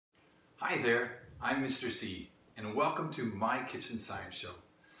Hi there, I'm Mr. C, and welcome to my Kitchen Science Show.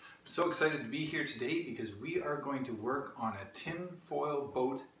 I'm so excited to be here today because we are going to work on a tin foil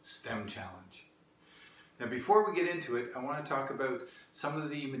boat stem challenge. Now before we get into it, I want to talk about some of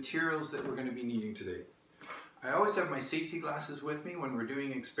the materials that we're going to be needing today. I always have my safety glasses with me when we're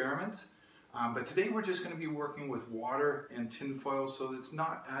doing experiments, but today we're just going to be working with water and tin foil, so it's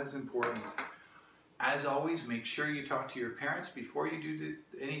not as important. As always, make sure you talk to your parents before you do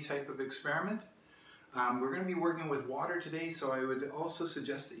any type of experiment. We're going to be working with water today, so I would also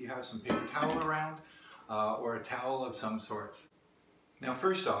suggest that you have some paper towel around or a towel of some sorts. Now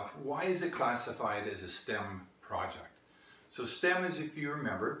first off, why is it classified as a STEM project? So STEM, as if you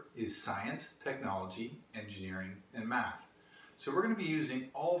remember, is science, technology, engineering, and math. So we're going to be using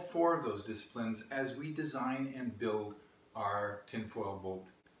all four of those disciplines as we design and build our tinfoil boat.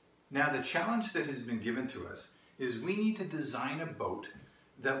 Now the challenge that has been given to us is we need to design a boat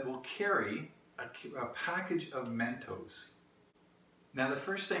that will carry a package of Mentos. Now the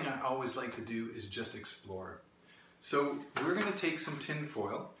first thing I always like to do is just explore. So we're going to take some tin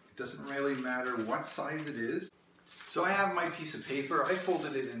foil. It doesn't really matter what size it is. So I have my piece of paper. I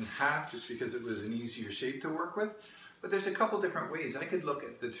folded it in half just because it was an easier shape to work with. But there's a couple different ways. I could look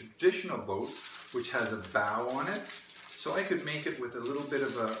at the traditional boat, which has a bow on it. So I could make it with a little bit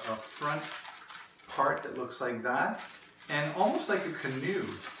of a front part that looks like that, and almost like a canoe.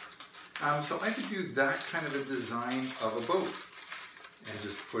 So I could do that kind of a design of a boat. And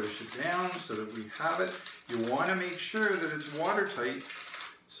just push it down so that we have it. You want to make sure that it's watertight.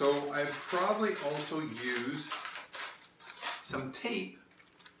 So I probably also use some tape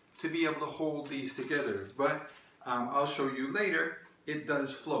to be able to hold these together. But I'll show you later. It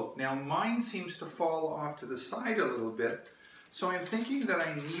does float. Now mine seems to fall off to the side a little bit, so I'm thinking that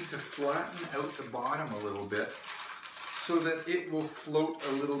I need to flatten out the bottom a little bit so that it will float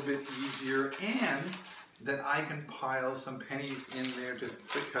a little bit easier and that I can pile some pennies in there to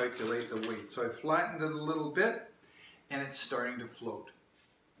calculate the weight. So I flattened it a little bit and it's starting to float.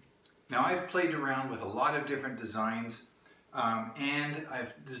 Now I've played around with a lot of different designs. And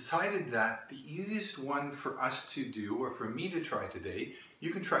I've decided that the easiest one for us to do, or for me to try today,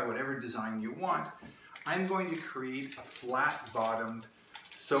 you can try whatever design you want. I'm going to create a flat bottomed,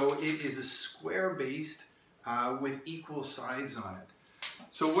 so it is a square based with equal sides on it.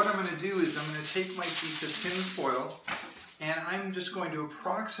 So what I'm going to do is I'm going to take my piece of tin foil and I'm just going to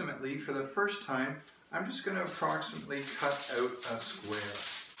approximately, for the first time, I'm just going to approximately cut out a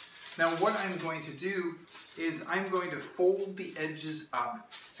square. Now what I'm going to do is I'm going to fold the edges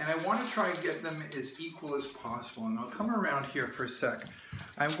up, and I want to try and get them as equal as possible. And I'll come around here for a sec.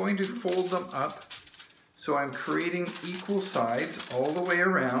 I'm going to fold them up so I'm creating equal sides all the way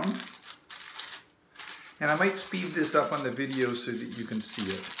around. And I might speed this up on the video so that you can see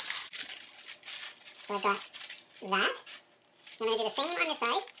it. So I've got that. I'm going to do the same on this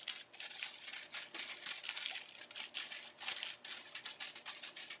side.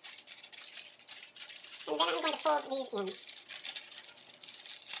 And then I'm going to fold these in.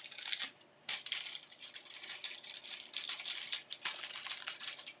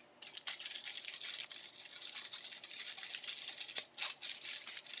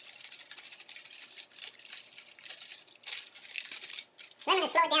 So I'm going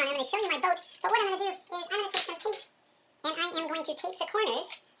to slow it down. I'm going to show you my boat. But what I'm going to do is I'm going to take some tape and I am going to tape the corners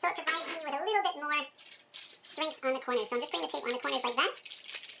so it provides me with a little bit more strength on the corners. So I'm just putting the tape on the corners like that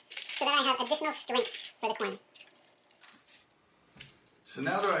so that I have additional strength for the corner. So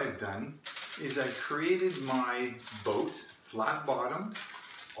now that I've done is I created my boat, flat bottomed.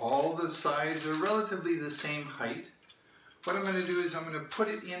 All the sides are relatively the same height. What I'm going to do is I'm going to put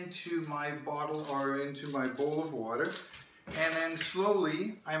it into my bottle or into my bowl of water, and then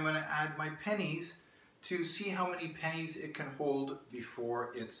slowly I'm going to add my pennies to see how many pennies it can hold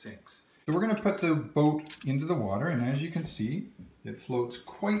before it sinks. So we're going to put the boat into the water, and as you can see, it floats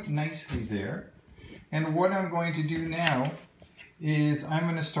quite nicely there. And what I'm going to do now is I'm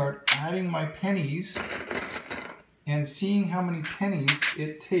going to start adding my pennies and seeing how many pennies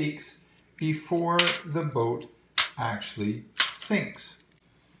it takes before the boat actually sinks.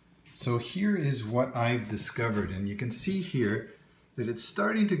 So here is what I've discovered, and you can see here that it's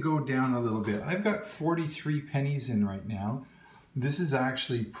starting to go down a little bit. I've got 43 pennies in right now. This is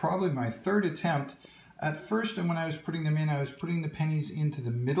actually probably my third attempt. At first, and when I was putting them in, I was putting the pennies into the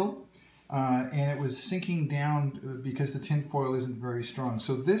middle, and it was sinking down because the tin foil isn't very strong.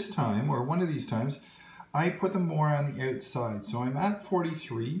 So this time, or one of these times, I put them more on the outside. So I'm at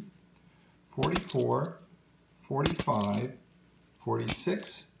 43, 44, 45,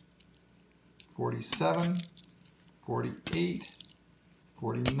 46, 47, 48,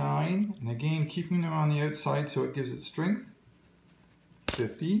 49, and again keeping them on the outside so it gives it strength.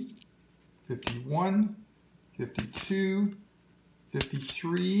 50, 51, 52,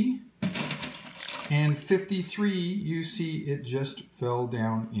 53, and 53, you see it just fell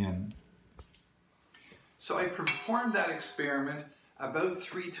down in. So I performed that experiment about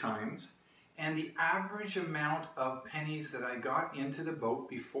 3 times, and the average amount of pennies that I got into the boat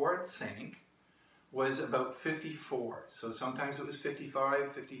before it sank was about 54. So sometimes it was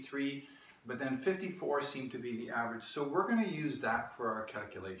 55, 53, but then 54 seemed to be the average. So we're going to use that for our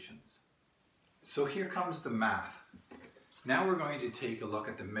calculations. So here comes the math. Now we're going to take a look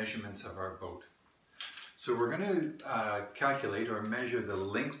at the measurements of our boat. So we're going to calculate or measure the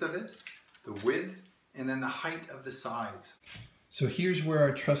length of it, the width, and then the height of the sides. So here's where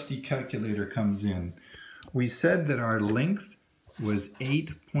our trusty calculator comes in. We said that our length was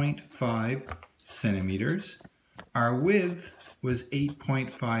 8.5 centimeters, our width was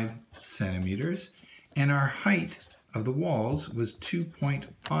 8.5 centimeters, and our height of the walls was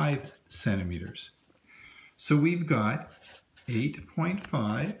 2.5 centimeters. So we've got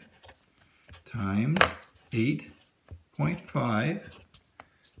 8.5 times 8.5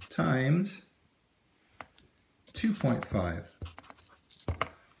 times 2.5.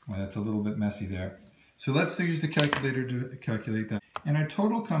 Well, that's a little bit messy there. So let's use the calculator to calculate that. And our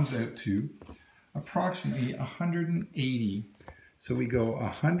total comes out to approximately 180. So we go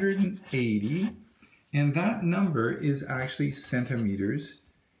 180, and that number is actually centimeters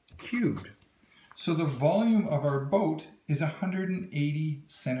cubed. So the volume of our boat is 180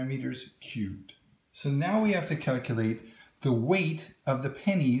 centimeters cubed. So now we have to calculate the weight of the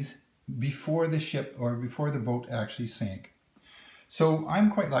pennies before the ship or before the boat actually sank. So I'm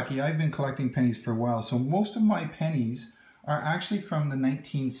quite lucky. I've been collecting pennies for a while. So most of my pennies are actually from the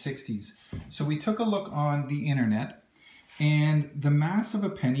 1960s. So we took a look on the internet, and the mass of a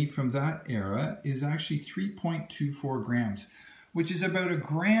penny from that era is actually 3.24 grams, which is about a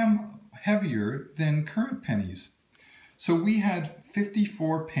gram heavier than current pennies. So we had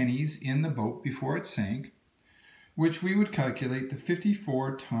 54 pennies in the boat before it sank, which we would calculate the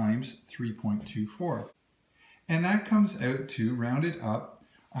 54 times 3.24. And that comes out to, rounded up,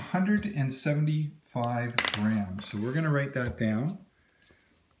 175 grams. So we're going to write that down.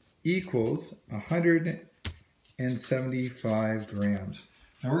 Equals 175 grams.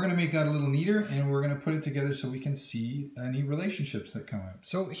 Now we're going to make that a little neater, and we're going to put it together so we can see any relationships that come out.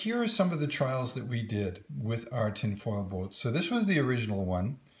 So here are some of the trials that we did with our tinfoil boats. So this was the original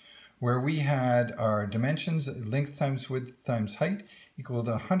one, where we had our dimensions, length times width times height, equal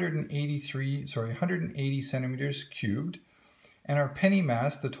to 180 centimeters cubed. And our penny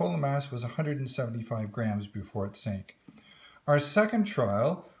mass, the total mass, was 175 grams before it sank. Our second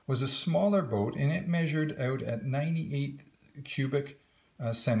trial was a smaller boat, and it measured out at 98 cubic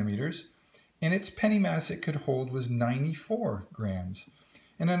centimeters, and its penny mass it could hold was 94 grams.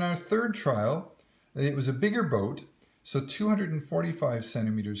 And in our third trial, it was a bigger boat, so 245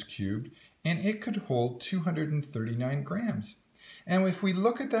 centimeters cubed, and it could hold 239 grams. And if we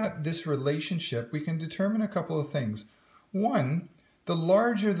look at this relationship, we can determine a couple of things. One, the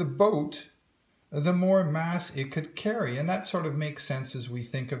larger the boat, the more mass it could carry, and that sort of makes sense as we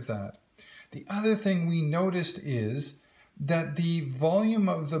think of that. The other thing we noticed is that the volume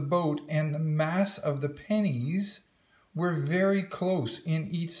of the boat and the mass of the pennies were very close in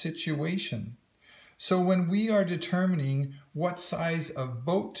each situation. So when we are determining what size of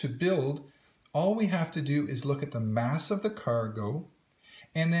boat to build, all we have to do is look at the mass of the cargo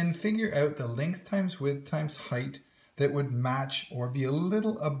and then figure out the length times width times height that would match or be a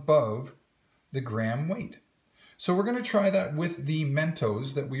little above the gram weight. So we're going to try that with the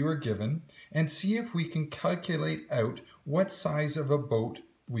Mentos that we were given and see if we can calculate out what size of a boat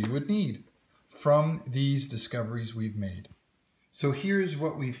we would need from these discoveries we've made. So here's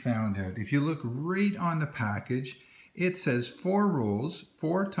what we found out. If you look right on the package, it says 4 rolls,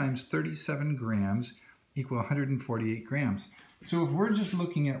 4 times 37 grams equal 148 grams. So if we're just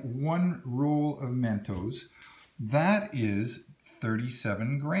looking at one roll of Mentos, that is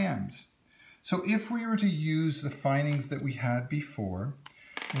 37 grams. So if we were to use the findings that we had before,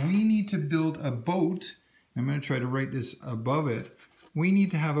 we need to build a boat. I'm going to try to write this above it. We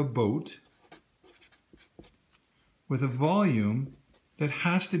need to have a boat with a volume that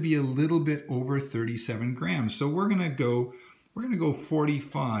has to be a little bit over 37 grams. So we're going to go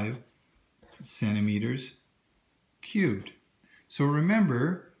 45 centimeters cubed. So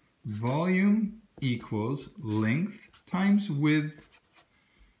remember, volume equals length times width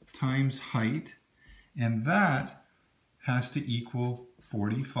times height, and that has to equal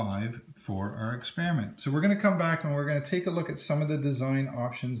 45 for our experiment. So we're going to come back and we're going to take a look at some of the design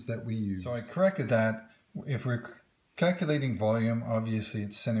options that we use. So I corrected that. If we're calculating volume, obviously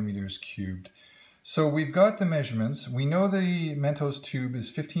it's centimeters cubed. So we've got the measurements. We know the Mentos tube is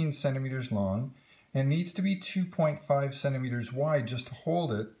 15 centimeters long and needs to be 2.5 centimeters wide just to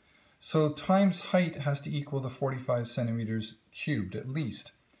hold it. So times height has to equal the 45 centimeters cubed at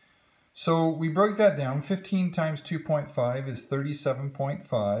least. So we broke that down. 15 times 2.5 is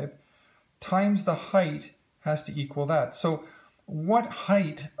 37.5 times the height has to equal that. So what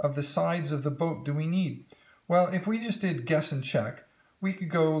height of the sides of the boat do we need? Well, if we just did guess and check, we could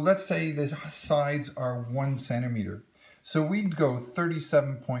go, let's say the sides are 1 centimeter. So we'd go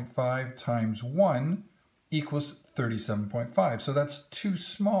 37.5 times 1 equals 37.5. So that's too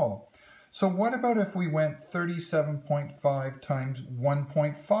small. So what about if we went 37.5 times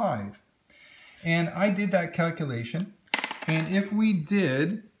 1.5? And I did that calculation. And if we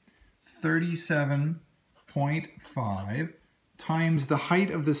did 37.5 times the height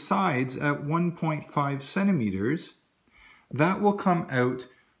of the sides at 1.5 centimeters, that will come out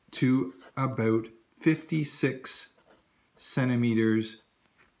to about 56 centimeters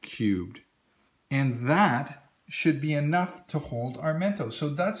cubed. And that should be enough to hold our Mentos. So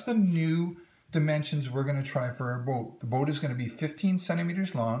that's the new dimensions we're going to try for our boat. The boat is going to be 15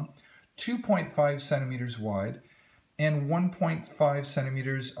 centimeters long, 2.5 centimeters wide, and 1.5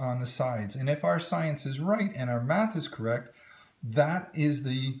 centimeters on the sides. And if our science is right and our math is correct, that is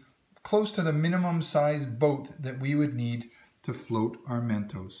close to the minimum size boat that we would need to float our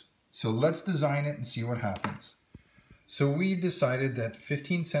Mentos. So let's design it and see what happens. So we decided that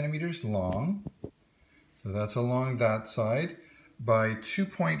 15 centimeters long, so that's along that side, by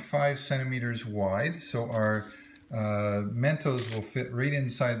 2.5 centimeters wide, so our Mentos will fit right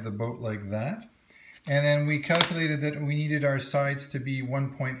inside the boat like that. And then we calculated that we needed our sides to be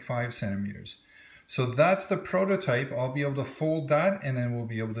 1.5 centimeters. So that's the prototype. I'll be able to fold that and then we'll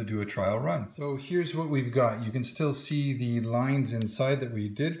be able to do a trial run. So here's what we've got. You can still see the lines inside that we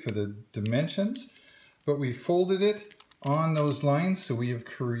did for the dimensions, but we folded it on those lines. So we have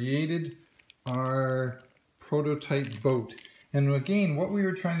created our prototype boat. And again, what we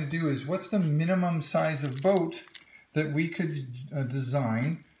were trying to do is what's the minimum size of boat that we could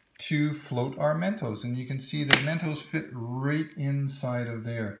design to float our Mentos. And you can see the Mentos fit right inside of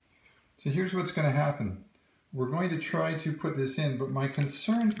there. So here's what's going to happen. We're going to try to put this in, but my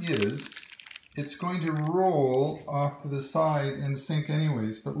concern is it's going to roll off to the side and sink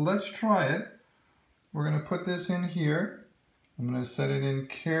anyways. But let's try it. We're going to put this in here. I'm going to set it in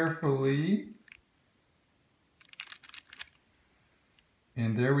carefully.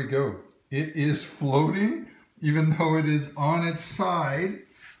 And there we go. It is floating, even though it is on its side.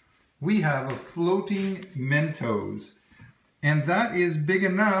 We have a floating Mentos. And that is big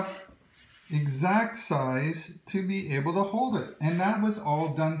enough, exact size, to be able to hold it. And that was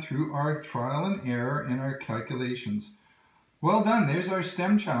all done through our trial and error and our calculations. Well done, there's our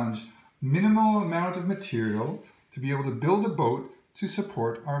STEM challenge. Minimal amount of material to be able to build a boat to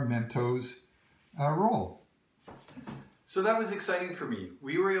support our Mentos roll. So that was exciting for me.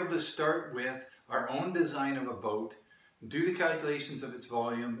 We were able to start with our own design of a boat, do the calculations of its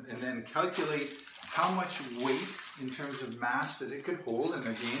volume, and then calculate how much weight in terms of mass that it could hold. And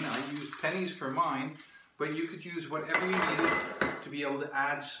again, I used pennies for mine, but you could use whatever you needed to be able to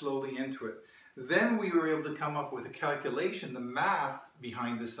add slowly into it. Then we were able to come up with a calculation, the math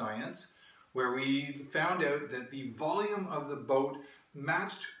behind the science, where we found out that the volume of the boat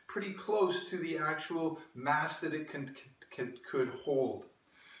matched pretty close to the actual mass that it could hold.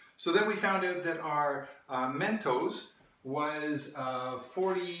 So then we found out that our Mentos was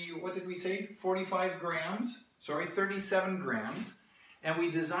 45 grams, sorry, 37 grams, and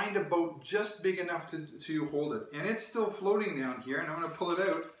we designed a boat just big enough to hold it. And it's still floating down here, and I'm going to pull it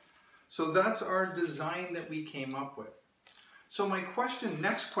out. So that's our design that we came up with. So my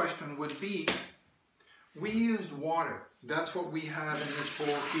next question would be, we used water. That's what we have in this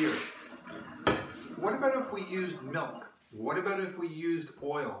bowl here. What about if we used milk? What about if we used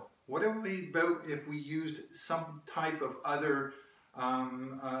oil? What about if we used some type of other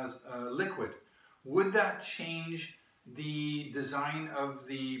liquid? Would that change the design of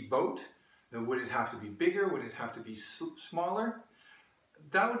the boat? Would it have to be bigger? Would it have to be smaller?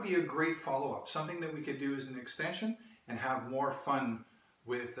 That would be a great follow-up, something that we could do as an extension and have more fun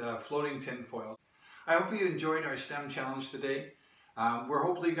with floating tin foils. I hope you enjoyed our STEM challenge today. We're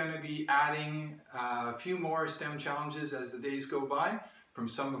hopefully going to be adding a few more STEM challenges as the days go by from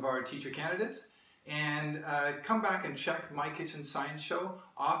some of our teacher candidates. And come back and check My Kitchen Science Show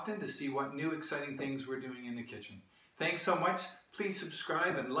often to see what new exciting things we're doing in the kitchen. Thanks so much. Please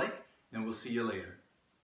subscribe and like, and we'll see you later.